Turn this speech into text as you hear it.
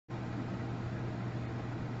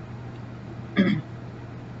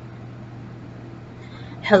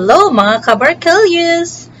Hello mga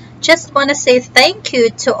kabarkelyos! Just want to say thank you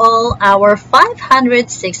to all our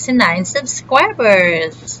 569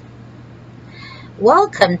 subscribers.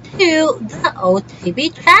 Welcome to the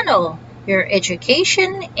OTB channel, your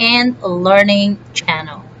education and learning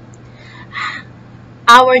channel.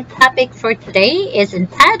 Our topic for today is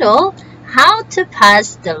entitled How to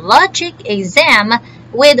Pass the Logic Exam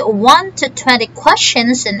with 1 to 20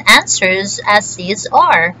 questions and answers as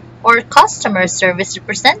CSR or Customer Service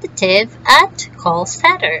Representative at call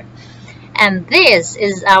center. And this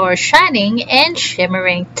is our shining and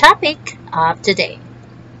shimmering topic of today.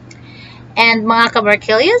 And mga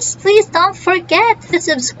kabarkelyos, please don't forget to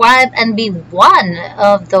subscribe and be one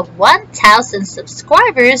of the 1,000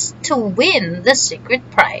 subscribers to win the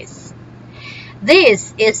secret prize.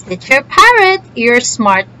 This is Teacher Parrot, your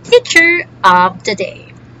smart teacher of the day.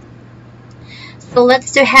 So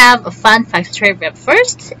let's have a fun fact trivia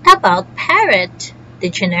first about parrot.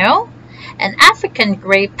 Did you know? An African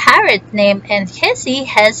gray parrot named Nkesi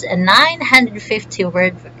has a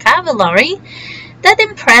 950-word vocabulary that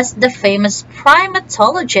impressed the famous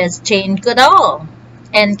primatologist Jane Goodall.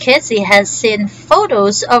 Nkesi has seen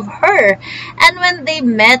photos of her, and when they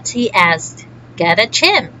met, he asked, "Get a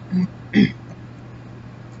chimp?"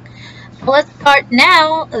 Let's start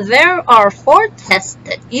now. There are 4 tests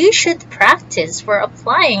that you should practice for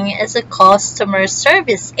applying as a customer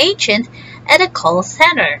service agent at a call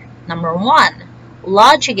center. Number 1,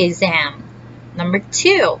 logic exam. Number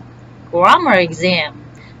 2, grammar exam.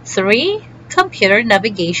 3, computer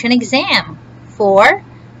navigation exam. 4,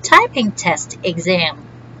 typing test exam.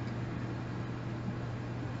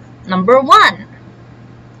 Number 1.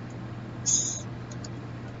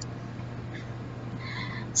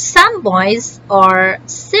 Some boys are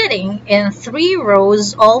sitting in 3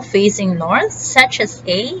 rows all facing north, such as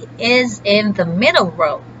A is in the middle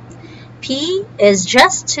row. P is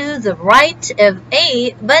just to the right of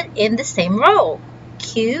A but in the same row.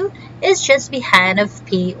 Q is just behind of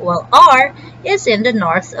P while R is in the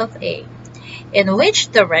north of A. In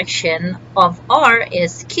which direction of R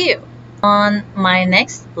is Q? On my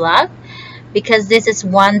next blog, because this is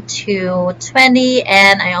 1 to 20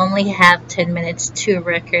 and I only have 10 minutes to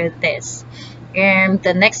record this. In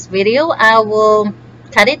the next video, I will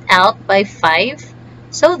cut it out by 5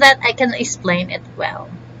 so that I can explain it well.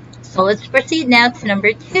 So let's proceed now to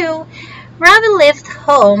number 2. Ravi left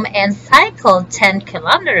home and cycled 10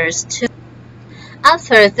 kilometers to.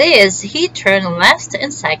 After this, he turned left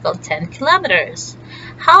and cycled 10 kilometers.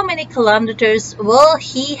 How many kilometers will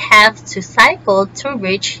he have to cycle to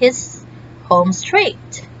reach his home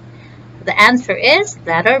straight? The answer is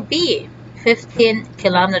letter B, 15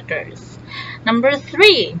 kilometers. Number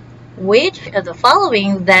 3, which of the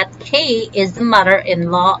following that K is the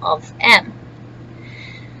mother-in-law of M?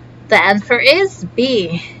 The answer is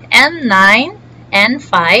B, M9,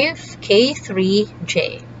 N5,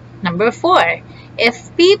 K3, Number 4,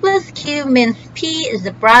 if P plus Q means P is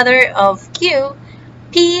the brother of Q,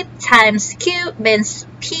 P times Q means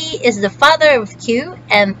P is the father of Q,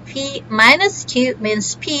 and P minus Q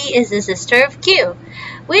means P is the sister of Q.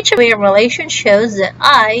 Which relation shows that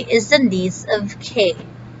I is the niece of K?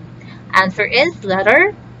 Answer is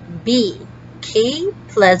letter B, K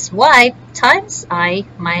plus Y times I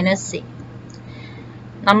minus C.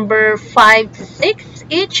 Number 5 to 6.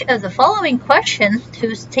 Each of the following questions,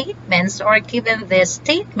 2 statements are given. These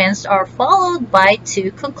statements are followed by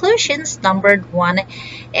 2 conclusions numbered 1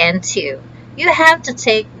 and 2. You have to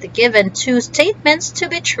take the given 2 statements to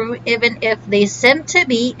be true even if they seem to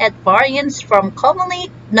be at variance from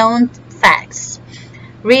commonly known facts.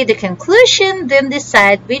 Read the conclusion, then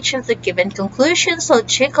decide which of the given conclusions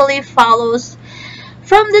logically follows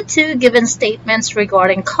from the 2 given statements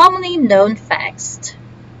regarding commonly known facts.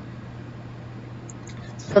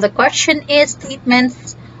 So the question is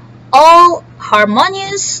statements, all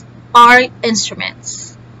harmonious are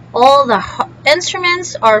instruments. All the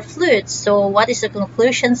instruments are flutes. So what is the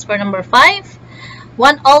conclusions for number 5?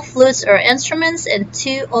 1, all flutes are instruments, and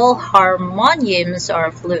 2, all harmoniums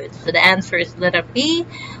are flutes. So the answer is letter B.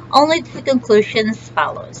 Only 2 conclusions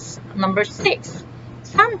follows. Number 6,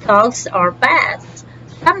 some dogs are bats.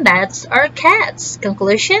 Some bats are cats.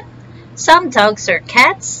 Conclusion? Some dogs are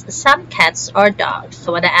cats, some cats are dogs.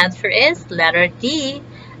 So the answer is letter D.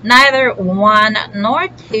 Neither 1 nor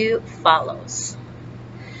 2 follows.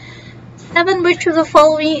 7, which of the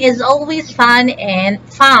following is always found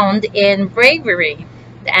in bravery?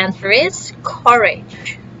 The answer is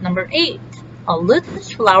courage. Number 8, a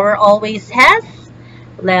lotus flower always has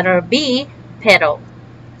letter B, petal.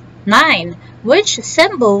 9, Which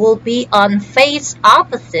symbol will be on face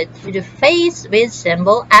opposite to the face with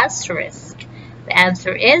symbol asterisk? The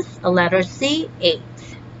answer is letter C, 8.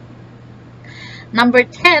 Number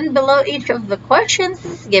 10, below each of the questions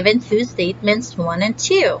is given two statements, 1 and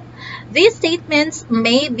 2. These statements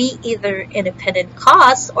may be either independent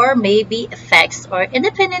cause or may be effects or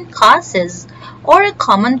independent causes or a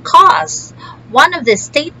common cause. One of the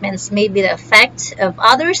statements may be the effect of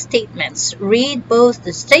other statements. Read both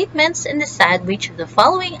the statements and decide which of the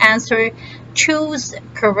following answer choose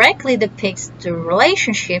correctly depicts the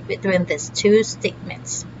relationship between these two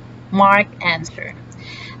statements. Mark answer.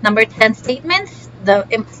 Number 10 statements. The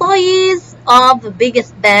employees of the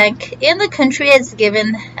biggest bank in the country is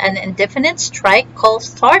given an indefinite strike call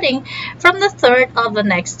starting from the 3rd of the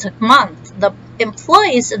next month. The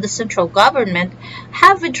employees of the central government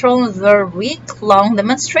have withdrawn their week-long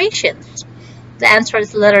demonstrations. The answer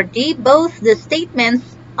is letter D. Both the statements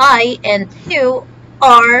I and 2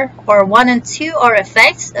 are, or 1 and 2 are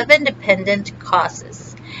effects of independent causes.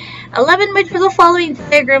 11. Which of the following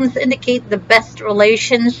diagrams indicate the best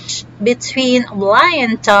relations between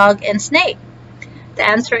lion, dog, and snake? The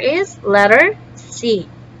answer is letter C.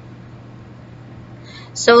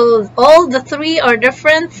 So all the three are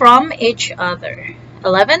different from each other.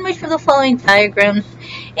 11. Which of the following diagrams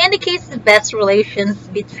indicates the best relations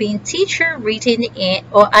between teacher, writer,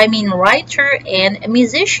 and a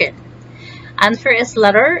musician? Answer is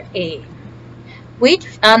letter A.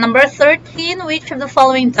 Number 13, which of the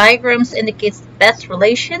following diagrams indicates the best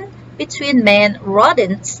relation between men,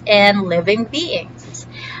 rodents, and living beings?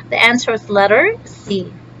 The answer is letter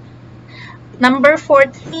C. Number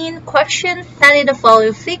 14, question, study the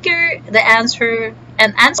following figure. The answer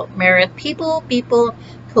married people, people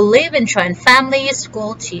who live in joint families,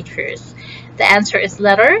 school teachers. The answer is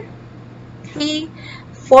letter C.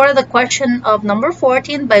 For the question of number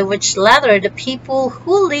 14, by which letter the people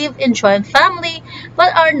who live in joint family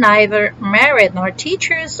but are neither married nor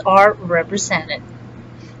teachers are represented?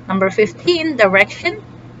 Number 15, direction.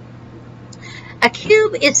 A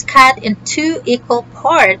cube is cut in two equal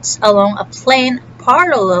parts along a plane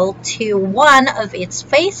parallel to one of its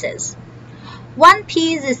faces. One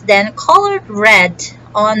piece is then colored red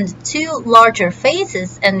on the two larger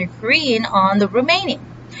faces and green on the remaining,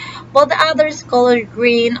 while the other is colored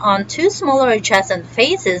green on two smaller adjacent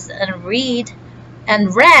faces and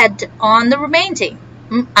red on the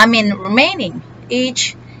remaining.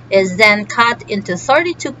 Each is then cut into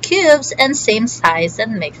 32 cubes and same size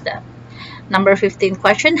and mixed up. Number 15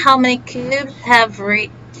 question, how many cubes have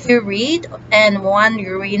two red and one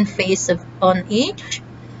green face on each?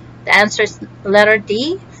 The answer is letter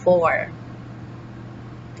D, 4.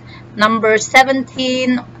 Number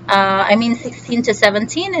 16 to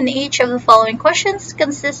 17, in each of the following questions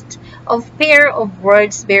consist of pair of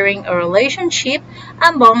words bearing a relationship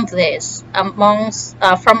among these.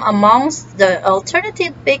 From amongst the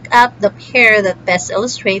alternative, pick up the pair that best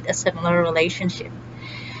illustrate a similar relationship.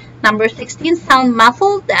 Number 16, sound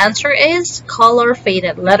muffled. The answer is color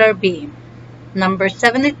faded, letter B. Number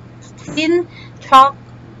 17, chalk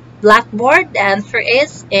blackboard. The answer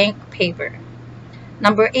is ink paper.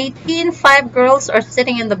 Number 18, 5 girls are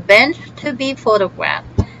sitting in the bench to be photographed.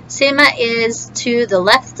 Sima is to the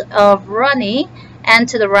left of Ronnie and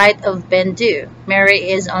to the right of Bendu.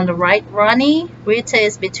 Mary is on the right Ronnie. Rita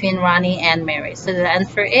is between Ronnie and Mary. So the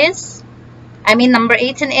answer is, number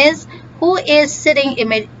 18 is, who is sitting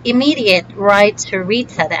immediate right to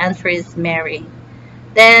Rita? The answer is Mary.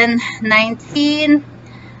 Then 19,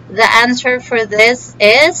 the answer for this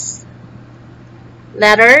is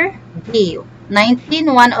letter B.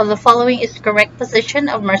 19, one of the following is correct position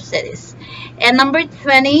of Mercedes. And number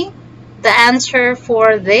 20, the answer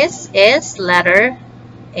for this is letter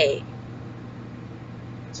A.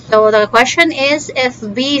 So the question is, if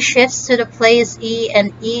B shifts to the place E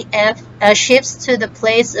and EF shifts to the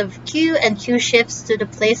place of Q and Q shifts to the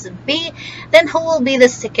place of B, then who will be the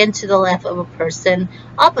second to the left of a person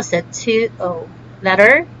opposite to O?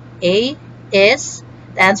 Letter A is,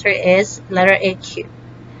 the answer is letter A, Q.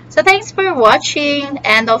 So thanks for watching,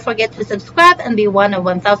 and don't forget to subscribe and be one of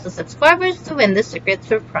 1,000 subscribers to win the secret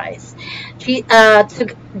surprise.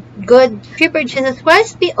 To good Shepherd Jesus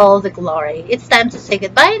Christ be all the glory. It's time to say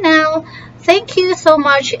goodbye now. Thank you so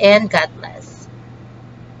much and God bless.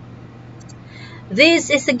 This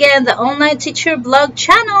is again the Online Teacher Blog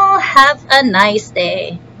channel. Have a nice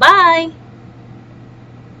day. Bye.